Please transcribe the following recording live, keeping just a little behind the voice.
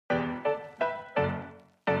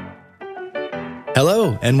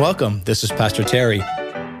Hello and welcome. This is Pastor Terry,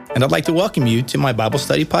 and I'd like to welcome you to my Bible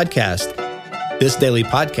study podcast. This daily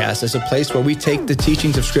podcast is a place where we take the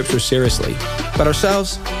teachings of Scripture seriously, but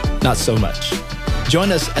ourselves, not so much.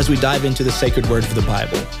 Join us as we dive into the sacred word of the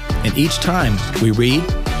Bible, and each time we read,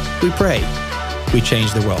 we pray, we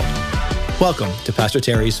change the world. Welcome to Pastor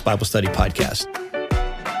Terry's Bible Study Podcast.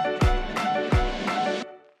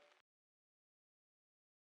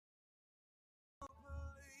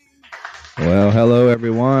 Well, hello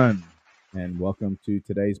everyone, and welcome to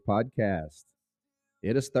today's podcast.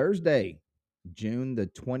 It is Thursday, June the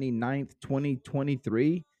 29th,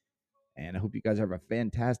 2023, and I hope you guys have a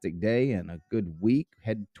fantastic day and a good week.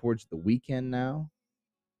 Head towards the weekend now.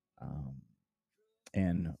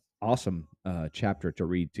 And awesome chapter to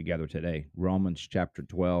read together today. Romans chapter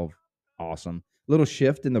 12, awesome. Little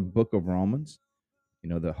shift in the book of Romans. You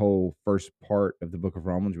know, the whole first part of the book of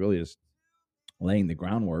Romans really is laying the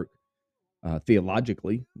groundwork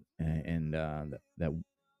theologically and that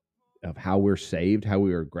of how we're saved, how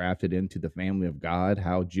we are grafted into the family of God,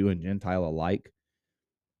 how Jew and Gentile alike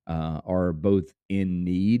are both in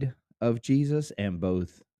need of Jesus and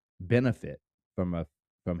both benefit from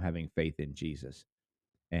having faith in Jesus,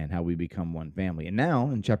 and how we become one family. And now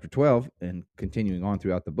in chapter 12 and continuing on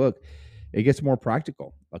throughout the book, it gets more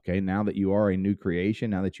practical. Okay, now that you are a new creation,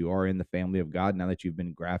 now that you are in the family of God, now that you've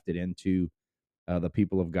been grafted into the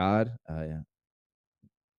people of God,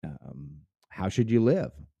 how should you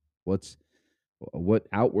live? What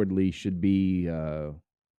outwardly should be?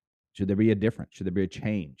 Should there be a difference? Should there be a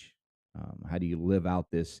change? How do you live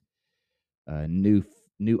out this new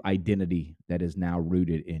identity that is now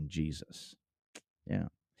rooted in Jesus? Yeah.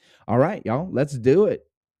 All right, y'all. Let's do it.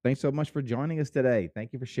 Thanks so much for joining us today.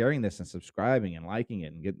 Thank you for sharing this and subscribing and liking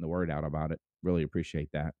it and getting the word out about it. Really appreciate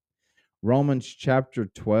that. Romans chapter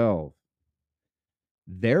 12.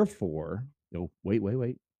 Therefore,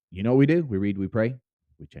 wait. You know what we do? We read, we pray,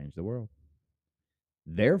 we change the world.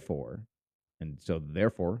 Therefore, and so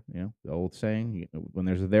therefore, the old saying, when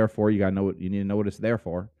there's a therefore, you gotta know what you need to know what it's there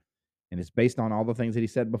for. And it's based on all the things that he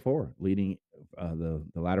said before, leading the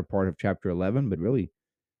latter part of chapter 11, but really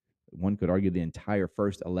one could argue the entire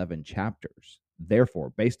first 11 chapters.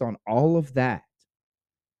 Therefore, based on all of that,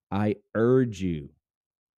 I urge you,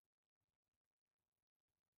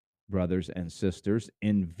 brothers and sisters,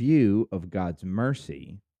 in view of God's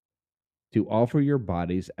mercy, to offer your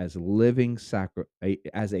bodies as a living sacrifice,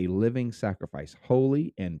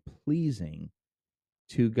 holy and pleasing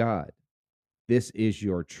to God. This is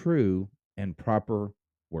your true and proper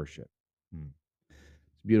worship.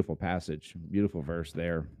 It's a beautiful passage, beautiful verse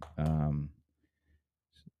there.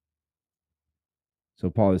 So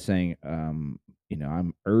Paul is saying,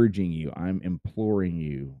 I'm urging you, I'm imploring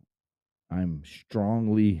you, I'm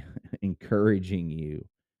strongly encouraging you,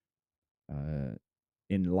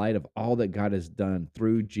 in light of all that God has done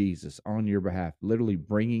through Jesus on your behalf, literally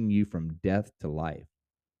bringing you from death to life,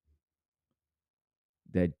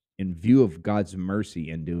 that in view of God's mercy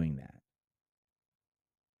in doing that,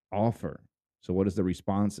 offer. So what is the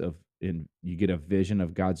response you get a vision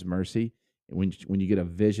of God's mercy? When you get a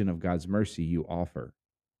vision of God's mercy, you offer.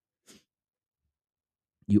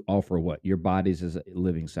 You offer what? Your bodies as a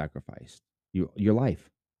living sacrifice. Your life.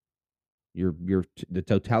 The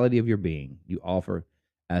totality of your being, you offer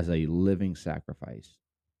as a living sacrifice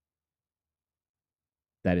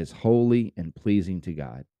that is holy and pleasing to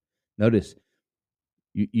God. Notice,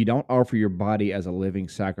 you don't offer your body as a living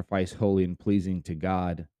sacrifice, holy and pleasing to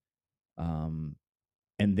God, and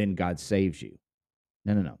then God saves you.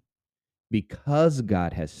 No. Because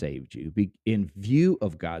God has saved you, in view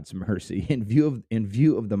of God's mercy, in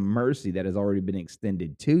view of the mercy that has already been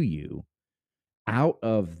extended to you, out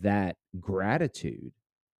of that gratitude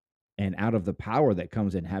and out of the power that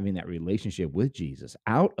comes in having that relationship with Jesus,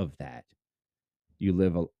 out of that, you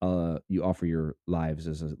offer your lives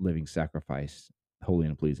as a living sacrifice, holy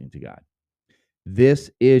and pleasing to God. This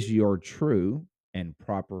is your true and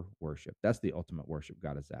proper worship. That's the ultimate worship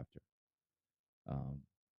God is after.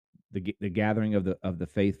 The gathering of the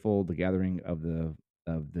faithful, the gathering of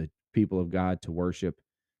the people of God to worship,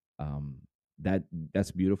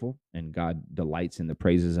 that's beautiful, and God delights in the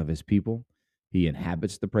praises of his people. He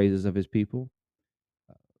inhabits the praises of his people.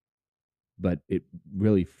 But it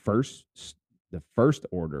really the first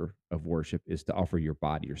order of worship is to offer your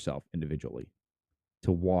body, yourself individually,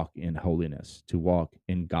 to walk in holiness, to walk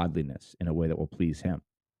in godliness in a way that will please him.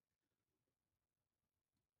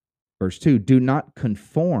 Verse 2, do not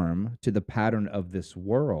conform to the pattern of this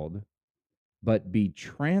world, but be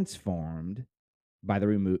transformed by the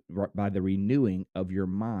renewing of your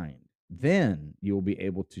mind. Then you will be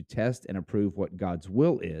able to test and approve what God's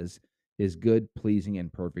will is, his good, pleasing,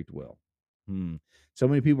 and perfect will. Hmm. So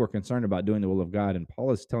many people are concerned about doing the will of God, and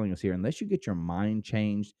Paul is telling us here, unless you get your mind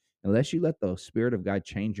changed, unless you let the Spirit of God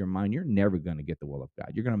change your mind, you're never going to get the will of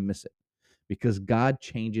God. You're going to miss it because God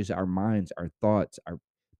changes our minds, our thoughts, our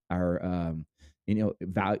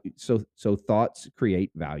value. So thoughts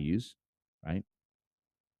create values, right?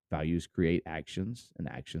 Values create actions, and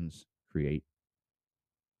actions create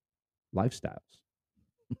lifestyles.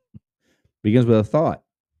 Begins with a thought.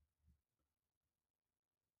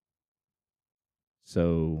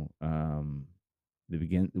 So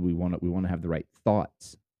we want to have the right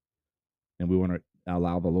thoughts, and we want to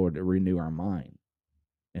allow the Lord to renew our mind.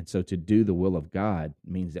 And so to do the will of God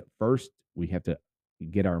means that first we have to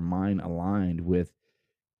get our mind aligned with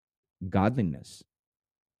godliness.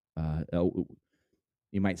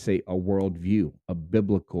 You might say a worldview, a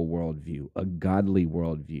biblical worldview, a godly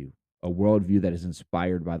worldview, a worldview that is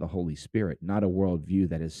inspired by the Holy Spirit, not a worldview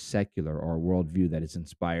that is secular or a worldview that is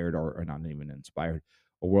inspired or not even inspired,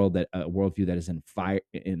 a worldview that is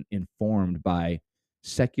informed by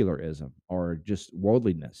secularism or just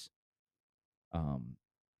worldliness. Um,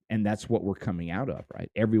 and that's what we're coming out of,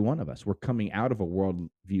 right? Every one of us, we're coming out of a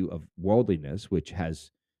worldview of worldliness, which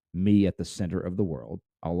has me at the center of the world,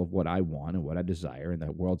 all of what I want and what I desire, and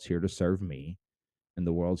the world's here to serve me, and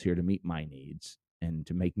the world's here to meet my needs and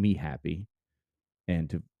to make me happy,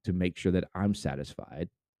 and to make sure that I'm satisfied,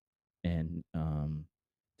 and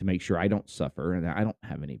to make sure I don't suffer and that I don't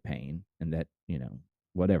have any pain, and that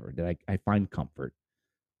whatever that I find comfort.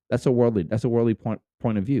 That's a worldly point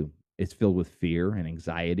of view. It's filled with fear and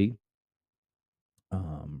anxiety,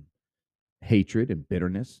 um, hatred and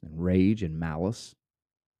bitterness and rage and malice.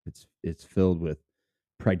 It's filled with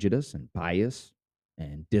prejudice and bias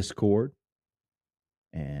and discord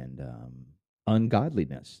and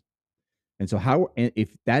ungodliness. And so, if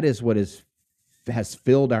that is what has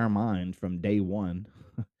filled our mind from day one,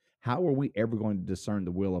 how are we ever going to discern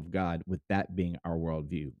the will of God with that being our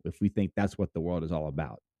worldview? If we think that's what the world is all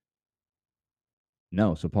about,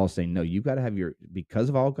 no. So Paul's saying, no, you've got to have because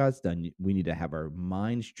of all God's done, we need to have our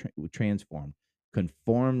minds transformed,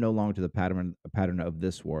 conform no longer to the pattern of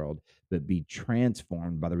this world, but be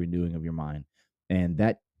transformed by the renewing of your mind. And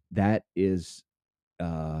that is,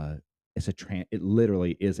 it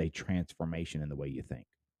literally is a transformation in the way you think.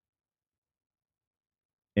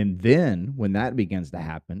 And then when that begins to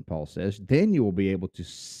happen, Paul says, then you will be able to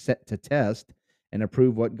set to test and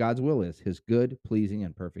approve what God's will is, his good, pleasing,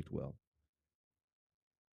 and perfect will.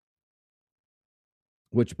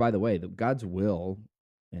 Which, by the way, God's will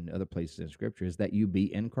in other places in Scripture is that you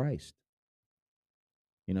be in Christ.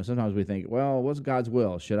 Sometimes we think, well, what's God's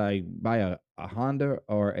will? Should I buy a Honda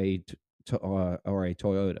or a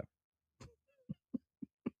Toyota?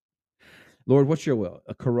 Lord, what's your will?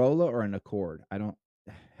 A Corolla or an Accord? I don't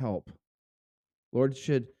help. Lord,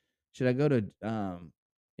 should I go to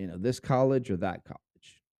this college or that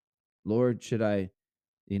college? Lord, should I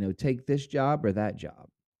take this job or that job?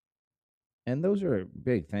 And those are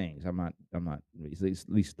big things. I'm not at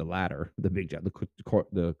least the latter, the big job,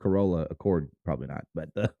 the Corolla Accord, probably not, but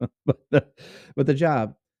the but the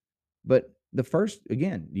job. But the first,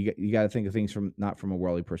 again, you got to think of things not from a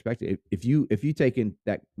worldly perspective. If you take in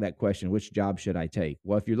that question, which job should I take?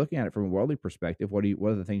 Well, if you're looking at it from a worldly perspective, what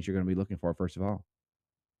are the things you're going to be looking for first of all?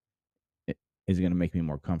 Is it going to make me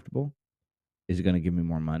more comfortable? Is it going to give me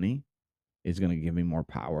more money? Is it going to give me more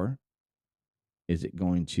power? Is it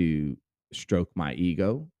going to stroke my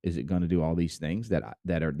ego? Is it going to do all these things that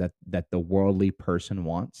the worldly person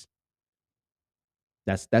wants?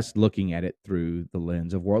 That's looking at it through the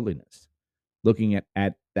lens of worldliness. Looking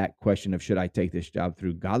at that question of should I take this job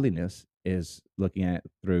through godliness is looking at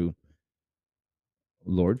it through,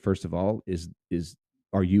 Lord, first of all,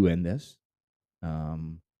 are you in this?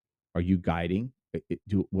 Are you guiding?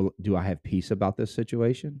 Do I have peace about this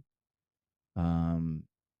situation?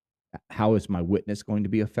 How is my witness going to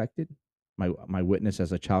be affected? My witness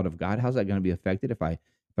as a child of God, how's that going to be affected if I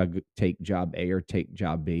take job A or take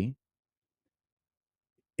job B?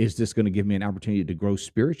 Is this going to give me an opportunity to grow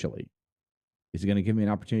spiritually? Is it going to give me an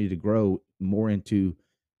opportunity to grow more into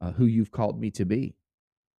who you've called me to be?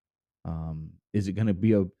 Is it going to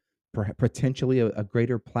be potentially a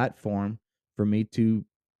greater platform for me to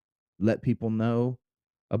let people know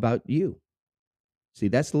about you? See,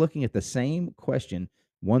 that's looking at the same question,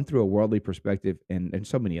 one through a worldly perspective, and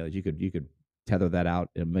so many others. You could tether that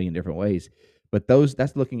out in a million different ways, but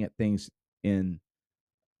that's looking at things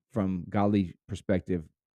from godly perspective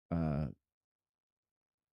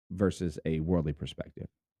versus a worldly perspective.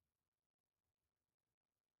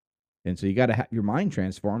 And so you got to have your mind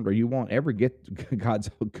transformed, or you won't ever get God's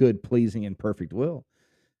good, pleasing, and perfect will.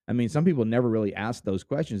 I mean, some people never really ask those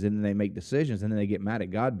questions, and then they make decisions, and then they get mad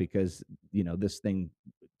at God because, this thing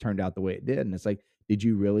turned out the way it did, and it's like, did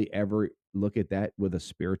you really ever look at that with a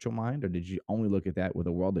spiritual mind, or did you only look at that with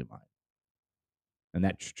a worldly mind? And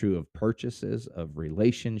that's true of purchases, of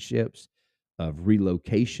relationships, of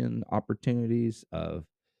relocation opportunities, of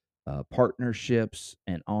partnerships,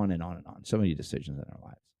 and on and on and on. So many decisions in our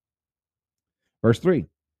lives. Verse 3,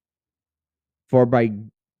 For by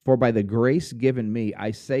for by the grace given me,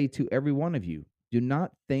 I say to every one of you, do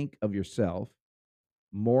not think of yourself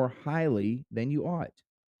more highly than you ought,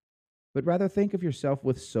 but rather think of yourself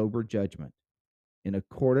with sober judgment, in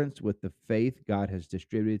accordance with the faith God has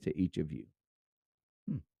distributed to each of you.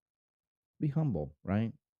 Hmm. Be humble,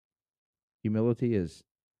 right? Humility is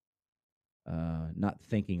not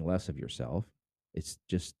thinking less of yourself. It's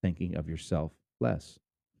just thinking of yourself less.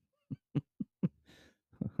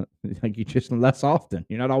 Like you just less often.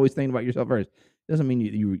 You're not always thinking about yourself first. Doesn't mean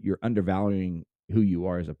you're undervaluing who you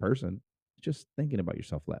are as a person. It's just thinking about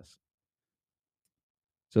yourself less.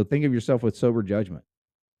 So think of yourself with sober judgment.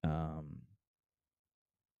 Um,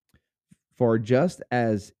 for just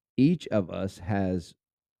as each of us has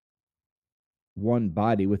one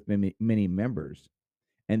body with many members,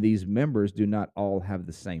 and these members do not all have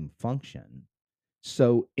the same function,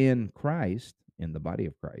 so in Christ, in the body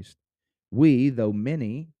of Christ, we, though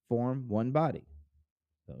many, form one body.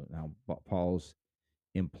 So now Paul's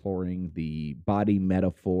employing the body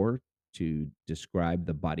metaphor to describe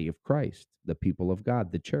the body of Christ, the people of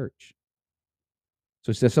God, the church.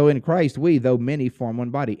 So it says, so in Christ, we, though many, form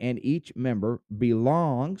one body, and each member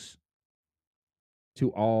belongs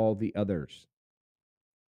to all the others.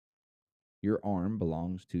 Your arm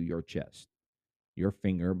belongs to your chest. Your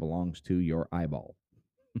finger belongs to your eyeball.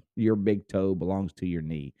 Your big toe belongs to your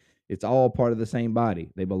knee. It's all part of the same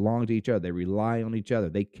body. They belong to each other. They rely on each other.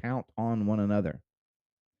 They count on one another.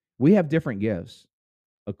 We have different gifts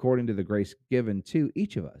according to the grace given to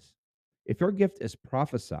each of us. If your gift is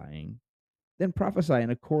prophesying, then prophesy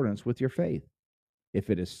in accordance with your faith. If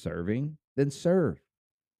it is serving, then serve.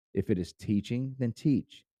 If it is teaching, then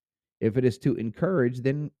teach. If it is to encourage,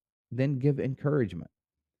 then give encouragement.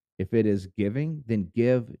 If it is giving, then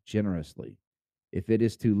give generously. If it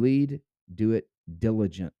is to lead, do it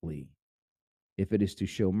diligently. If it is to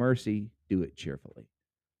show mercy, do it cheerfully.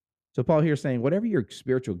 So Paul here is saying, whatever your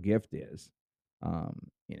spiritual gift is, um,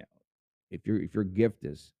 you know, if your gift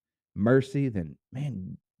is mercy, then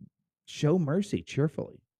man, show mercy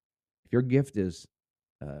cheerfully. If your gift is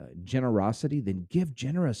generosity, then give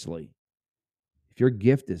generously. If your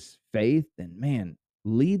gift is faith, then man,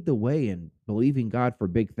 lead the way in believing God for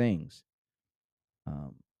big things.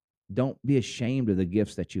 Um, don't be ashamed of the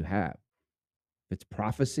gifts that you have. If it's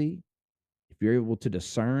prophecy, if you're able to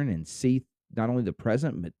discern and see not only the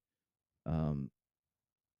present, but um,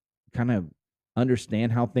 kind of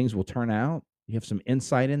understand how things will turn out, you have some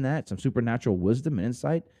insight in that, some supernatural wisdom and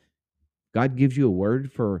insight. God gives you a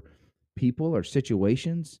word for people or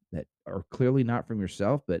situations that are clearly not from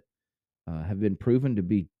yourself, but have been proven to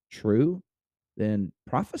be true. Then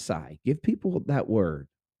prophesy, give people that word,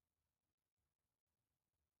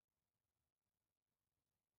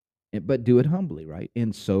 but do it humbly, right?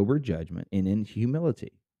 In sober judgment and in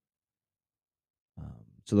humility.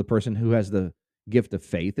 So the person who has the gift of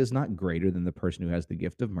faith is not greater than the person who has the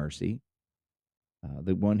gift of mercy.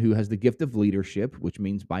 The one who has the gift of leadership, which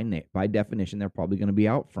means by definition, they're probably going to be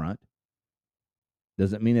out front,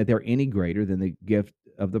 doesn't mean that they're any greater than the gift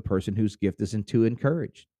of the person whose gift is to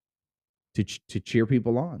encourage, to cheer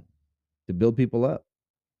people on, to build people up.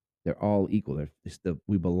 They're all equal.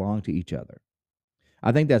 We belong to each other.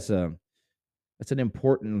 I think that's an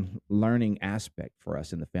important learning aspect for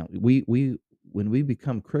us in the family. We when we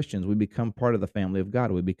become Christians, we become part of the family of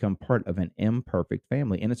God. We become part of an imperfect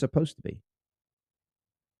family, and it's supposed to be.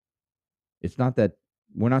 It's not that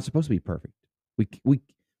we're not supposed to be perfect.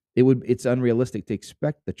 It's unrealistic to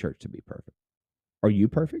expect the church to be perfect. Are you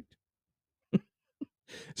perfect?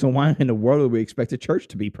 So why in the world would we expect the church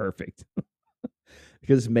to be perfect?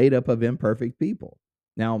 Because it's made up of imperfect people.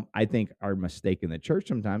 Now, I think our mistake in the church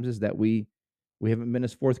sometimes is that we haven't been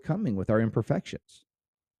as forthcoming with our imperfections.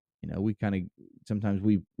 We kind of sometimes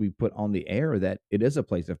we put on the air that it is a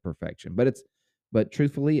place of perfection, but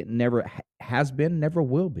truthfully, it never has been, never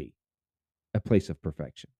will be a place of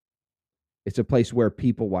perfection. It's a place where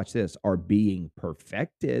people, watch this, are being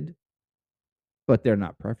perfected, but they're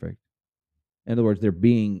not perfect. In other words,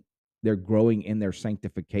 they're growing in their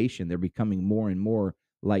sanctification. They're becoming more and more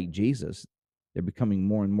like Jesus. They're becoming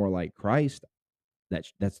more and more like Christ.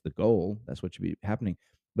 That's the goal. That's what should be happening.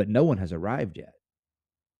 But no one has arrived yet.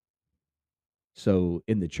 So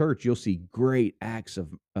in the church, you'll see great acts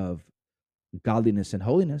of godliness and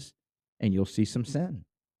holiness, and you'll see some sin.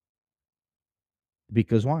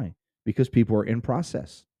 Because why? Because people are in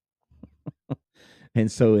process. And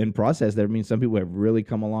so in process, that means some people have really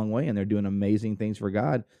come a long way and they're doing amazing things for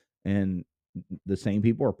God. And the same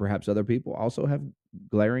people, or perhaps other people, also have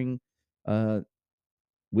glaring uh,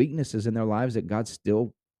 weaknesses in their lives that God's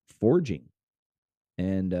still forging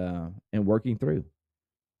and working through.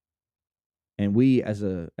 And we, as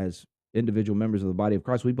individual members of the body of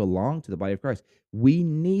Christ, we belong to the body of Christ. We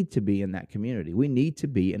need to be in that community. We need to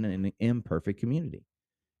be in an imperfect community.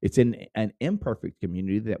 It's in an imperfect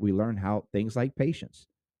community that we learn how things like patience,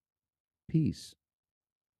 peace,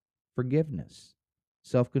 forgiveness,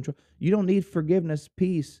 self-control. You don't need forgiveness,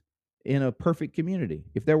 peace in a perfect community.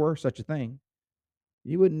 If there were such a thing,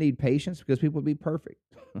 you wouldn't need patience because people would be perfect.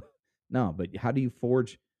 No, but how do you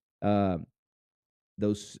forge uh,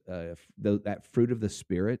 that fruit of the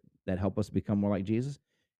spirit that help us become more like Jesus?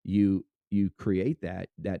 You create that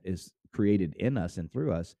is created in us and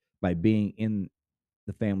through us by being in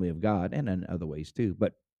the family of God and in other ways too,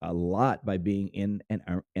 but a lot by being in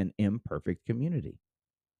an imperfect community.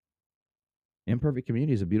 Imperfect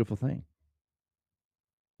community is a beautiful thing.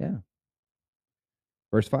 Yeah.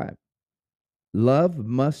 Verse 5. Love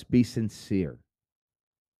must be sincere.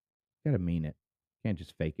 You gotta mean it. Can't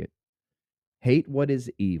just fake it. Hate what is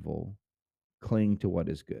evil, cling to what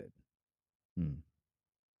is good. Hmm.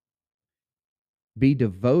 Be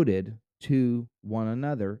devoted to one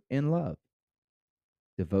another in love.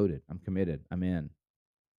 Devoted. I'm committed. I'm in.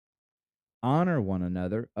 Honor one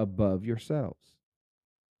another above yourselves.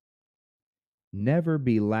 Never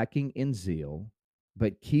be lacking in zeal,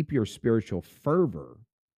 but keep your spiritual fervor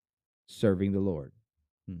serving the Lord.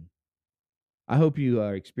 Hmm. I hope you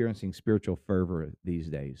are experiencing spiritual fervor these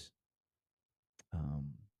days.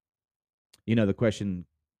 Um, the question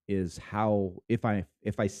is how if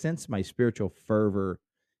I sense my spiritual fervor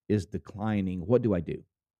is declining, what do I do?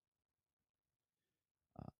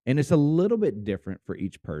 And it's a little bit different for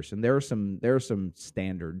each person. There are some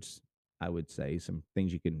standards, I would say, some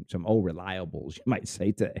things some old reliables you might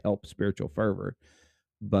say to help spiritual fervor.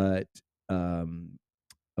 But um,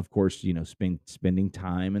 of course, spending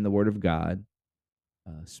time in the Word of God,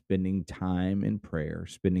 spending time in prayer,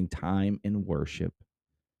 spending time in worship,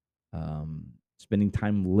 spending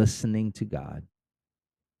time listening to God.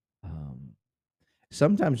 Um,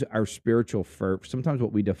 Sometimes our spiritual fervor, sometimes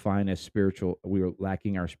what we define as spiritual, we are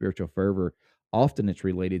lacking our spiritual fervor. Often it's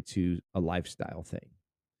related to a lifestyle thing.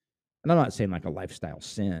 And I'm not saying like a lifestyle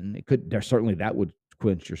sin. It could, there certainly that would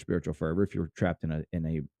quench your spiritual fervor if you're trapped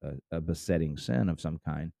in a besetting sin of some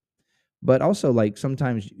kind. But also, like,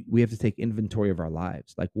 sometimes we have to take inventory of our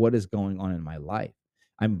lives. Like, what is going on in my life?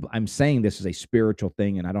 I'm saying this is a spiritual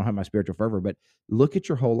thing, and I don't have my spiritual fervor, but look at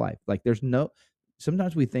your whole life. Like, there's no.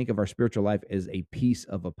 Sometimes we think of our spiritual life as a piece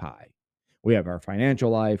of a pie. We have our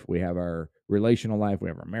financial life, we have our relational life, we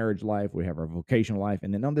have our marriage life, we have our vocational life,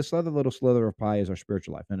 and then on this other little slither of pie is our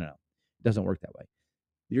spiritual life. No, no, no, it doesn't work that way.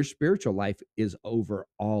 Your spiritual life is over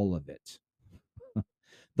all of it.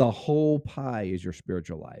 The whole pie is your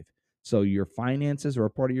spiritual life. So your finances are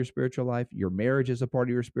a part of your spiritual life. Your marriage is a part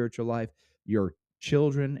of your spiritual life. Your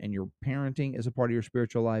children and your parenting is a part of your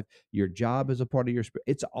spiritual life. Your job is a part of your spirit.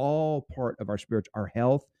 It's all part of our spiritual. Our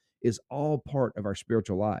health is all part of our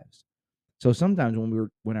spiritual lives. So sometimes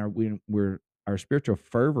when our spiritual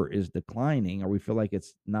fervor is declining, or we feel like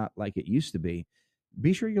it's not like it used to be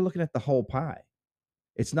sure you're looking at the whole pie.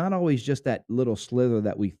 It's not always just that little slither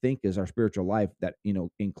that we think is our spiritual life that,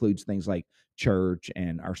 includes things like church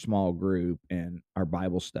and our small group and our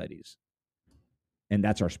Bible studies. And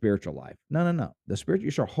that's our spiritual life. No, no, no. The spiritual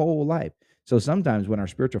is our whole life. So sometimes when our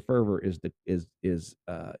spiritual fervor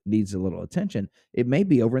needs a little attention, it may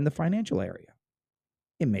be over in the financial area.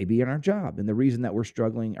 It may be in our job. And the reason that we're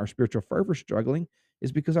struggling, our spiritual fervor struggling,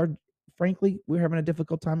 is because frankly, we're having a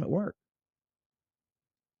difficult time at work.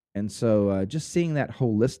 And so just seeing that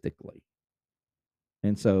holistically.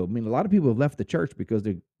 And so, I mean, a lot of people have left the church because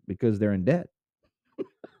they're in debt.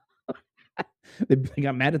 They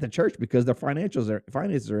got mad at the church because their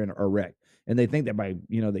finances are in a wreck, and they think that by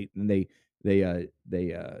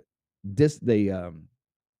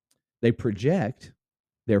they project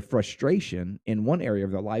their frustration in one area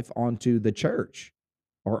of their life onto the church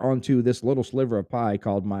or onto this little sliver of pie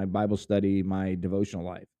called my Bible study, my devotional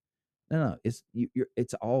life. No, it's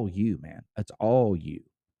all you, man. It's all you,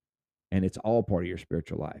 and it's all part of your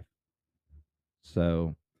spiritual life.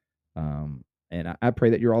 So, and I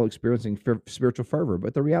pray that you're all experiencing spiritual fervor.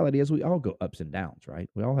 But the reality is, we all go ups and downs, right?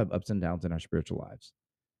 We all have ups and downs in our spiritual lives,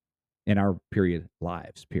 in our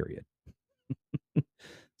lives. Period.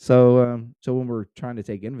 So when we're trying to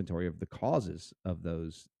take inventory of the causes of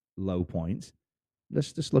those low points,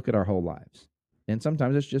 let's just look at our whole lives. And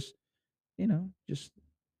sometimes it's just, just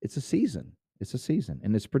it's a season. It's a season,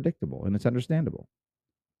 and it's predictable and it's understandable.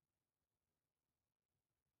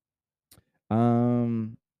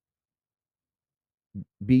 Um,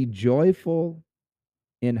 be joyful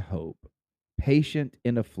in hope, patient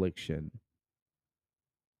in affliction,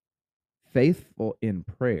 faithful in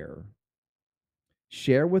prayer.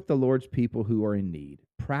 Share with the Lord's people who are in need.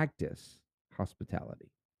 Practice hospitality.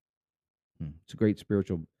 It's a great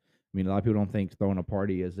spiritual. I mean, a lot of people don't think throwing a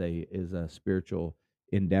party is a spiritual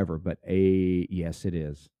endeavor, but yes, it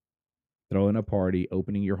is. Throwing a party,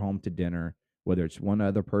 opening your home to dinner, whether it's one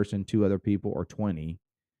other person, two other people, or 20,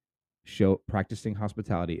 practicing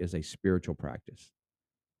hospitality is a spiritual practice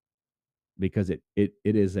because it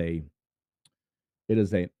is an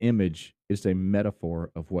image, it's a metaphor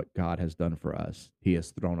of what God has done for us. He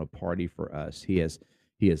has thrown a party for us. He has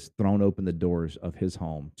thrown open the doors of his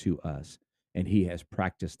home to us, and he has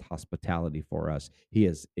practiced hospitality for us. He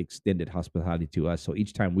has extended hospitality to us. So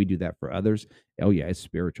each time we do that for others, oh yeah, it's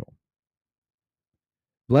spiritual.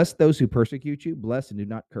 Bless those who persecute you, bless and do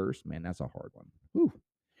not curse. Man, that's a hard one. Whew.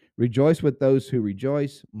 Rejoice with those who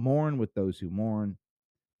rejoice, mourn with those who mourn.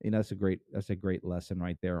 That's a great lesson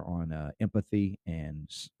right there on empathy and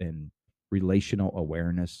relational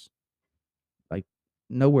awareness. Like,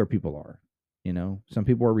 know where people are. Some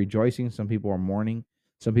people are rejoicing, some people are mourning,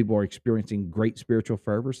 some people are experiencing great spiritual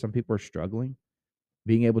fervor, some people are struggling.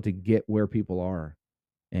 Being able to get where people are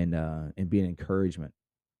and be an encouragement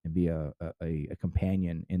and be a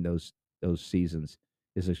companion in those seasons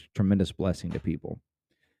is a tremendous blessing to people.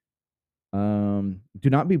 Do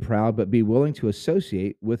not be proud, but be willing to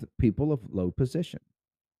associate with people of low position.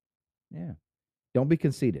 Yeah. Don't be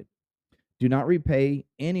conceited. Do not repay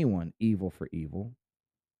anyone evil for evil.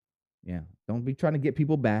 Yeah. Don't be trying to get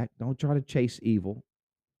people back. Don't try to chase evil.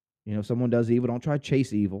 If someone does evil, don't try to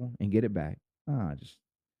chase evil and get it back. Just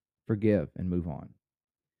forgive and move on.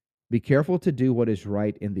 Be careful to do what is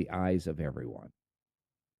right in the eyes of everyone.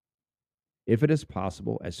 If it is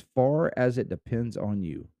possible, as far as it depends on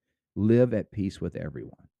you, live at peace with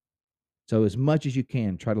everyone. So, as much as you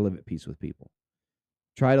can, try to live at peace with people.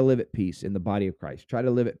 Try to live at peace in the body of Christ. Try to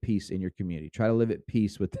live at peace in your community. Try to live at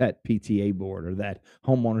peace with that PTA board or that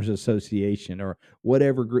homeowners association or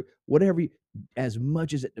whatever group, as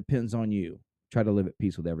much as it depends on you, try to live at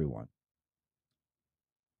peace with everyone.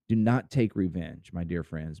 Do not take revenge, my dear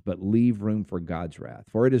friends, but leave room for God's wrath.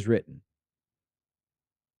 For it is written,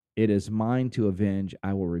 "It is mine to avenge,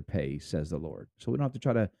 I will repay," says the Lord. So we don't have to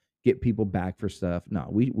try to get people back for stuff. No,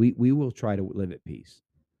 we will try to live at peace.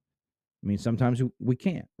 I mean, sometimes we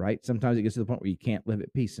can't, right? Sometimes it gets to the point where you can't live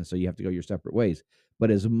at peace, and so you have to go your separate ways.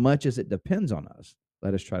 But as much as it depends on us,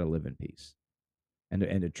 let us try to live in peace and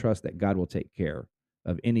to trust that God will take care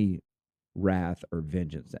of any wrath or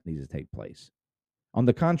vengeance that needs to take place. On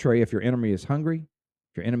the contrary, if your enemy is hungry,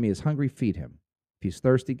 feed him. If he's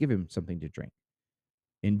thirsty, give him something to drink.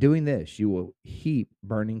 In doing this, you will heap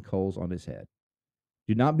burning coals on his head.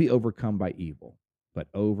 Do not be overcome by evil, but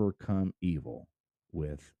overcome evil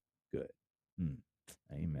with good.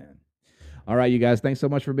 Amen. All right, you guys, thanks so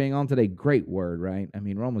much for being on today. Great word, right? I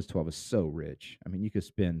mean, Romans 12 is so rich. I mean, you could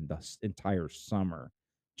spend the entire summer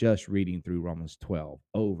just reading through Romans 12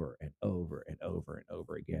 over and over and over and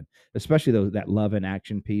over again, especially that love and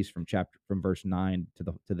action piece from verse 9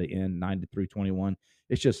 to the end, 9 through 21.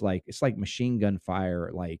 It's like machine gun fire,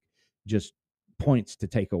 like just points to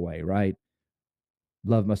take away, right?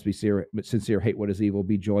 Love must be sincere, hate what is evil,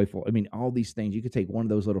 be joyful. I mean, all these things, you could take one of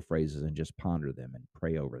those little phrases and just ponder them and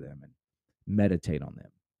pray over them and meditate on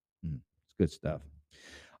them. It's good stuff.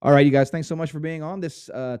 All right, you guys, thanks so much for being on this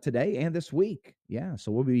today and this week. Yeah,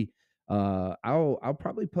 so we'll be I'll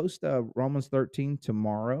probably post Romans 13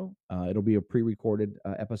 tomorrow. It'll be a pre-recorded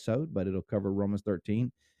episode, but it'll cover Romans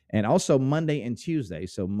 13. And also Monday and Tuesday.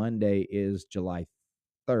 So Monday is July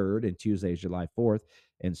 3rd and Tuesday is July 4th.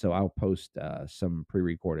 And so I'll post some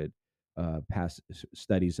pre-recorded past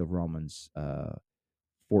studies of Romans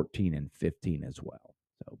 14 and 15 as well.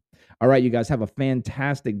 So, all right, you guys have a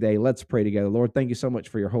fantastic day. Let's pray together. Lord, thank you so much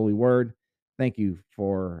for your holy word. Thank you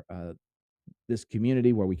for this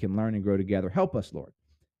community where we can learn and grow together. Help us, Lord,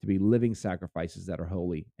 to be living sacrifices that are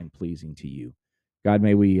holy and pleasing to you. God,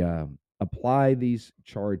 may we apply these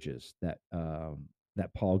charges that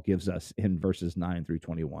Paul gives us in verses 9 through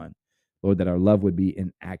 21. Lord, that our love would be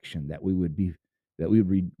in action, that we would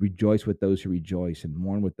rejoice with those who rejoice and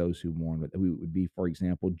mourn with those who mourn, that we would be, for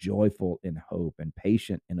example, joyful in hope and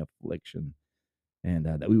patient in affliction, and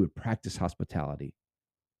that we would practice hospitality.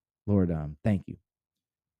 Lord, thank you.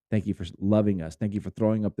 Thank you for loving us. Thank you for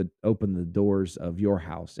throwing open the doors of your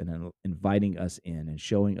house and inviting us in and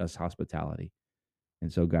showing us hospitality.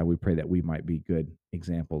 And so, God, we pray that we might be good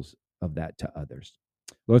examples of that to others.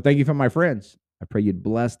 Lord, thank you for my friends. I pray you'd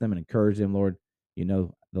bless them and encourage them, Lord. You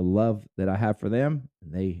know the love that I have for them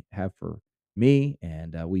and they have for me.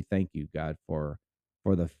 And we thank you, God, for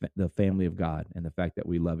the family of God and the fact that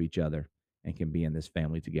we love each other and can be in this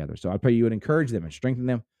family together. So I pray you would encourage them and strengthen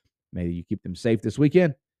them. May you keep them safe this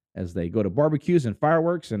weekend as they go to barbecues and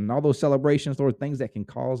fireworks and all those celebrations, Lord, things that can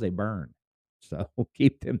cause a burn. So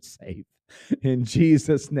keep them safe. In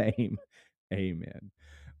Jesus' name, amen.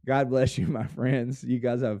 God bless you, my friends. You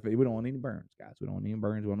guys we don't want any burns, guys. We don't want any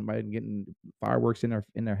burns. We don't want anybody getting fireworks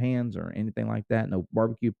in their hands or anything like that. No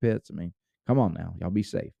barbecue pits. I mean, come on now. Y'all be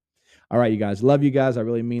safe. All right, you guys. Love you guys. I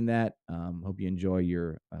really mean that. Hope you enjoy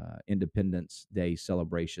your Independence Day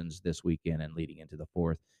celebrations this weekend and leading into the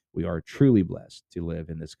 4th. We are truly blessed to live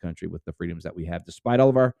in this country with the freedoms that we have, despite all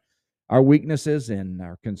of our weaknesses and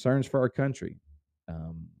our concerns for our country.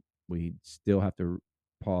 We still have to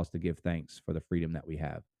pause to give thanks for the freedom that we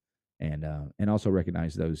have, and also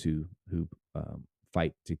recognize those who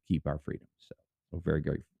fight to keep our freedom. So we're very,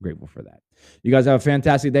 very grateful for that. You guys have a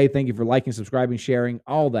fantastic day. Thank you for liking, subscribing, sharing,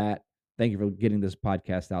 all that. Thank you for getting this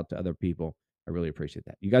podcast out to other people. I really appreciate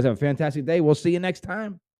that. You guys have a fantastic day. We'll see you next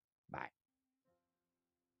time. Bye.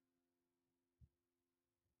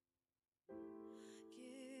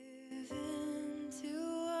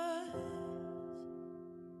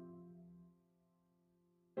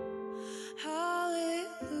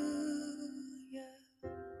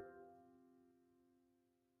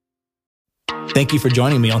 Thank you for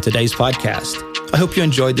joining me on today's podcast. I hope you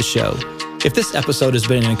enjoyed the show. If this episode has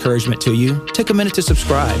been an encouragement to you, take a minute to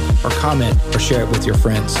subscribe or comment or share it with your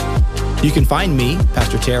friends. You can find me,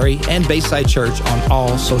 Pastor Terry, and Bayside Church on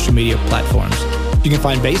all social media platforms. You can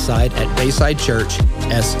find Bayside at Bayside Church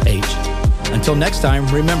SH. Until next time,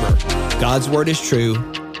 remember, God's word is true.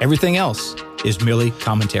 Everything else is merely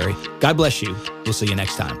commentary. God bless you. We'll see you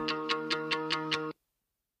next time.